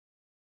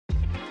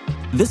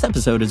This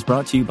episode is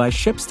brought to you by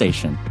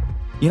ShipStation.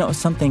 You know,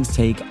 some things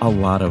take a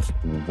lot of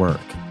work,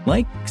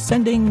 like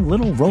sending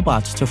little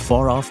robots to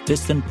far-off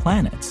distant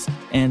planets.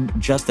 And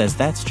just as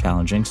that's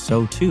challenging,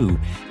 so too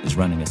is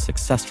running a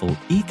successful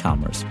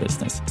e-commerce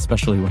business,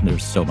 especially when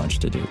there's so much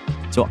to do.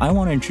 So I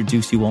want to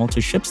introduce you all to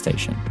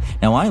ShipStation.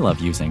 Now, I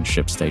love using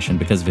ShipStation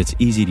because of its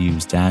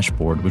easy-to-use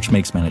dashboard, which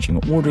makes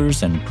managing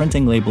orders and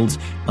printing labels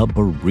a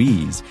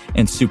breeze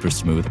and super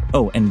smooth.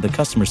 Oh, and the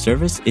customer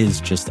service is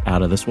just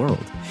out of this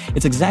world.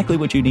 It's exactly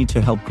what you need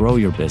to help grow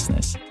your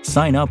business.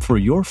 Sign up for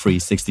your free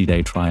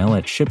 60-day trial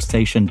at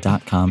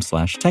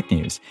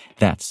shipstation.com/technews.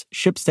 That's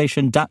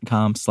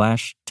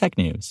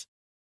shipstation.com/technews.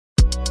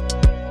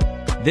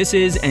 This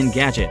is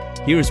Engadget.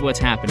 Here's what's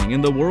happening in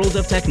the world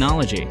of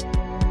technology.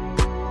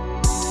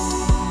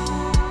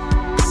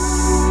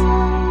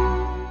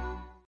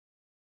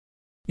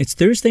 It's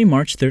Thursday,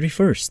 March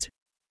 31st.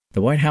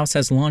 The White House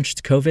has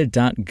launched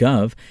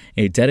covid.gov,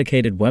 a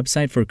dedicated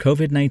website for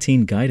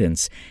COVID-19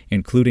 guidance,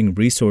 including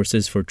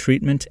resources for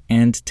treatment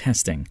and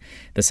testing.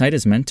 The site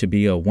is meant to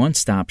be a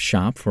one-stop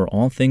shop for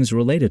all things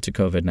related to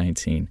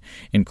COVID-19,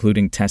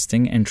 including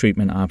testing and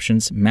treatment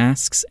options,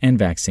 masks, and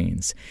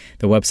vaccines.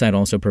 The website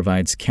also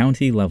provides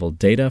county-level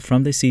data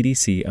from the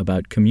CDC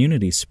about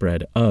community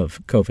spread of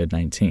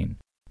COVID-19.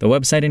 The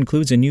website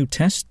includes a new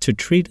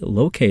test-to-treat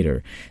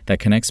locator that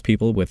connects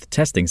people with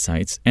testing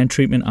sites and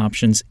treatment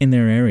options in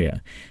their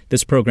area.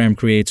 This program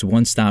creates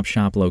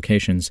one-stop-shop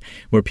locations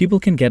where people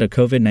can get a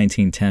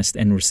COVID-19 test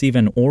and receive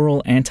an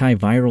oral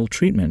antiviral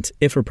treatment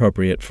if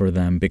appropriate for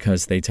them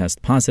because they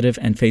test positive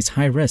and face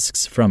high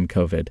risks from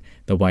COVID,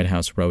 the White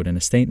House wrote in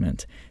a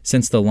statement.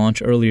 Since the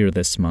launch earlier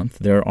this month,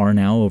 there are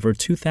now over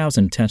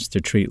 2,000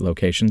 test-to-treat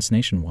locations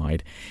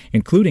nationwide,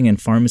 including in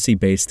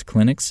pharmacy-based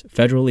clinics,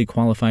 federally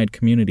qualified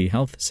community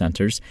health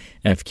centers,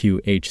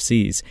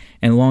 FQHCs,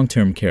 and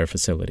long-term care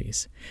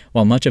facilities.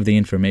 While much of the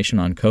information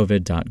on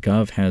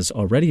covid.gov has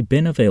already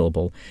been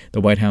available,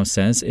 the White House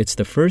says it's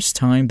the first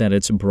time that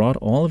it's brought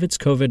all of its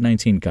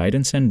COVID-19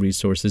 guidance and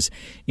resources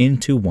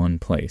into one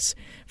place.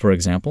 For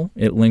example,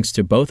 it links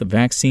to both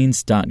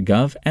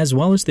vaccines.gov as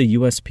well as the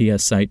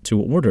USPS site to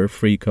order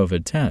free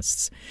COVID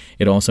tests.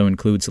 It also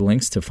includes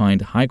links to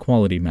find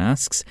high-quality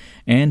masks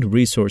and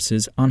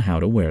resources on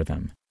how to wear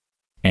them.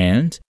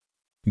 And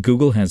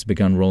Google has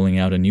begun rolling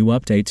out a new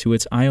update to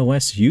its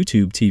iOS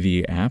YouTube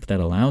TV app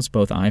that allows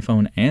both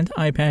iPhone and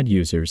iPad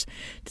users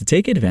to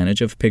take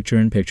advantage of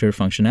picture-in-picture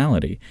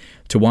functionality.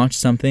 To watch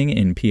something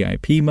in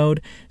PIP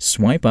mode,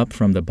 swipe up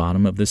from the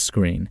bottom of the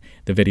screen.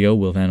 The video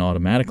will then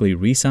automatically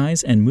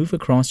resize and move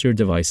across your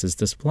device's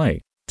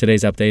display.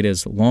 Today's update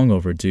is long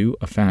overdue,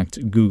 a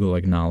fact Google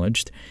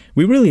acknowledged.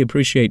 We really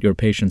appreciate your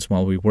patience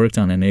while we worked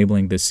on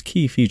enabling this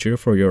key feature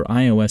for your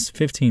iOS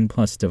 15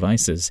 Plus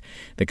devices,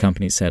 the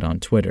company said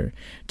on Twitter.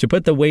 To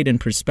put the wait in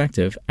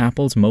perspective,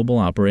 Apple's mobile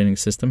operating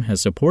system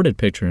has supported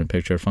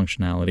picture-in-picture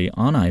functionality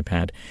on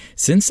iPad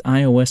since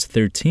iOS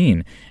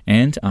 13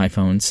 and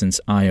iPhone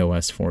since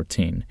iOS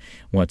 14.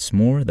 What's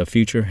more, the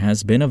feature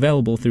has been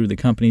available through the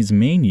company's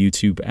main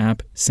YouTube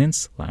app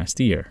since last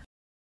year.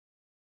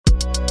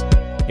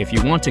 If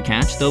you want to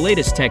catch the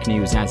latest tech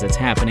news as it's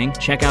happening,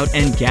 check out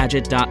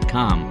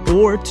Engadget.com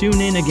or tune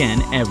in again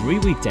every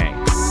weekday.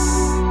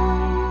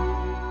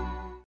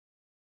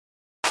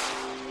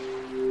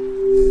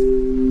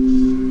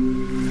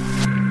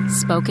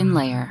 Spoken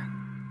Layer.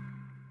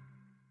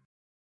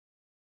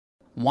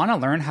 Want to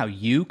learn how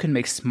you can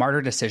make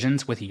smarter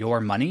decisions with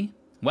your money?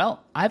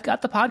 Well, I've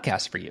got the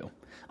podcast for you.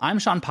 I'm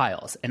Sean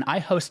Piles, and I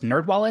host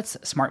NerdWallet's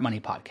Smart Money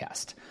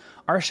Podcast.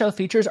 Our show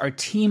features our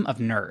team of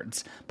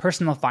nerds,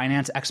 personal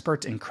finance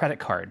experts in credit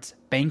cards,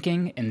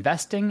 banking,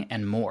 investing,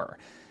 and more.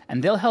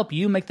 And they'll help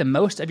you make the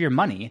most of your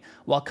money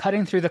while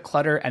cutting through the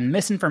clutter and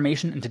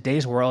misinformation in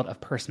today's world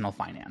of personal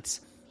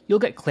finance. You'll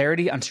get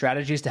clarity on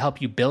strategies to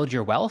help you build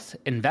your wealth,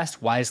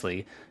 invest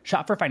wisely,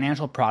 shop for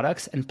financial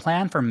products, and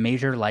plan for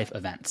major life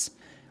events.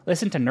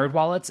 Listen to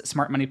NerdWallet's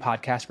Smart Money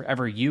Podcast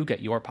wherever you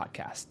get your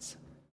podcasts.